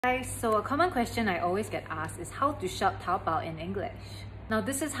Guys, so a common question I always get asked is how to shop Taobao in English. Now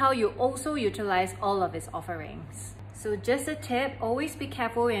this is how you also utilize all of its offerings. So just a tip, always be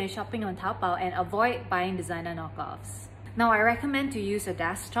careful when you're shopping on Taobao and avoid buying designer knockoffs. Now I recommend to use a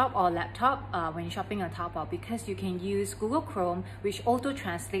desktop or laptop when you're shopping on Taobao because you can use Google Chrome, which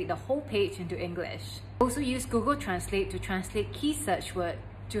auto-translate the whole page into English. Also use Google Translate to translate key search words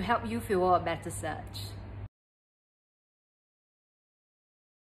to help you fuel a better search.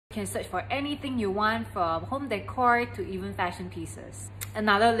 You can search for anything you want, from home decor to even fashion pieces.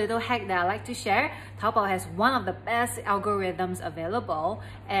 Another little hack that I like to share, Taobao has one of the best algorithms available,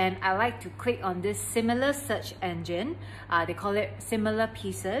 and I like to click on this similar search engine. They call it similar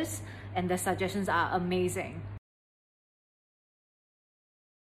pieces, and the suggestions are amazing.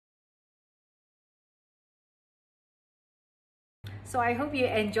 So I hope you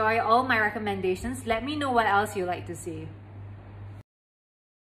enjoy all my recommendations. Let me know what else you'd like to see.